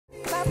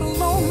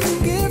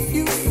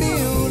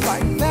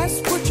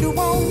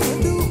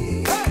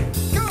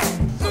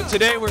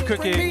Today we're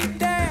cooking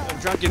a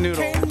drunken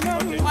noodle. Okay.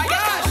 Oh my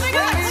gosh! Look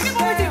at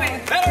what we're doing.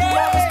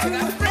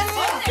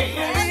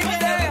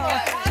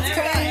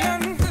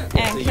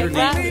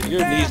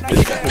 Your knees big.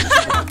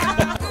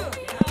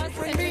 This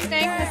is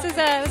interesting.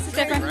 This is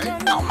different.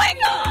 Oh my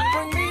god!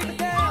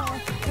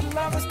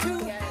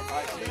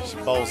 She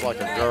bowls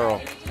like a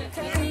girl.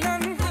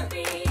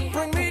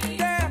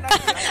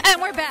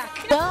 And we're back.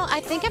 Well, I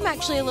think I'm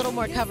actually a little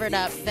more covered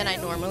up than I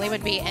normally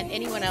would be, and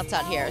anyone else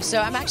out here.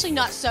 So I'm actually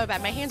not so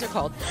bad. My hands are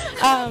cold.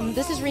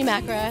 This is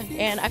Remakra,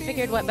 and I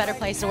figured what better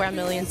place to wear a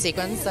million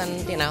sequins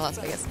than, Las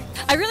Vegas.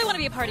 I really want to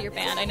be a part of your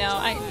band. I know.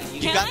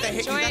 You got the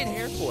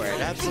hair for it,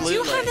 absolutely.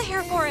 You have the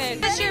hair for it.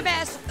 It's your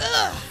best.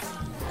 Ugh.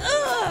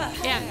 Ugh.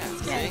 Yeah.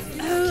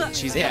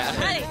 She's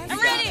I'm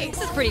ready.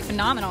 This is pretty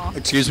phenomenal.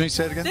 Excuse me,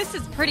 say it again? This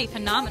is pretty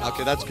phenomenal.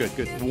 Okay, that's good.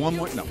 One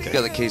more. No, okay.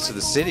 Got the keys to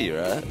the city,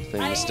 right?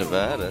 Famous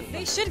Nevada.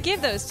 They should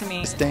give those to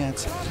me.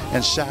 Dance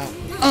and shout.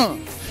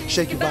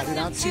 Shake your body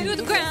down to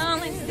the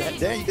ground.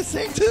 There, you can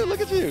sing too.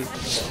 Look at you.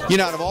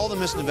 Out of all the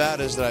Miss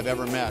Nevadas that I've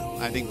ever met,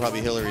 I think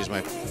probably Hilary is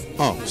my.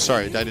 Oh,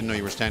 sorry, I didn't know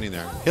you were standing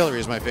there. Hilary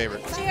is my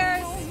favorite.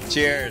 Cheers.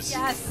 Cheers.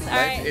 Yes. All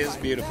Life right. is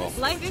beautiful.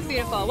 Life is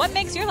beautiful. What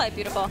makes your life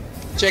beautiful?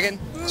 Chicken,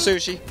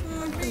 sushi.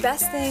 The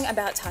best thing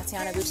about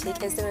Tatiana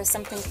Boutique is there is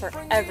something for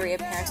every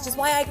appearance, which is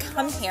why I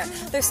come here.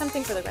 There's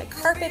something for the red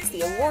carpets,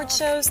 the award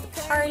shows, the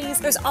parties.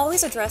 There's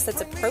always a dress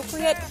that's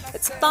appropriate,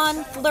 that's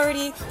fun,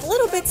 flirty, a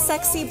little bit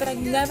sexy, but I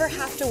never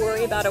have to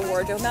worry about a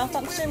wardrobe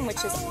malfunction,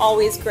 which is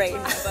always great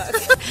in my book.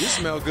 You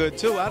smell good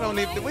too.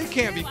 We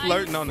can't be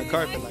flirting on the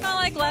carpet I like smell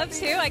like love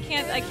too. I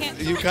can't.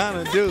 You kind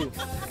of do.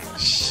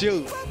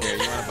 Shoot. Here,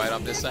 you want to bite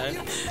off this side?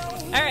 All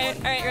right,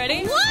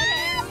 ready? What?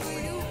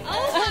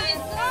 Oh my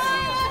god!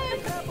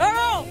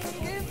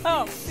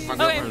 Oh.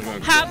 Okay.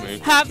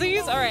 Have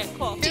these? All right,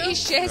 cool. He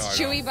shares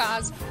chewy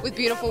bars with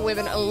beautiful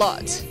women a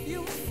lot.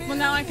 Well,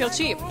 now I feel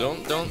cheap.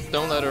 Don't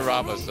let her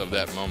rob us of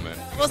that moment.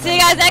 We'll see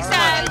you guys next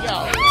time.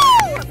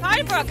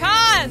 Party for a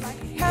cause.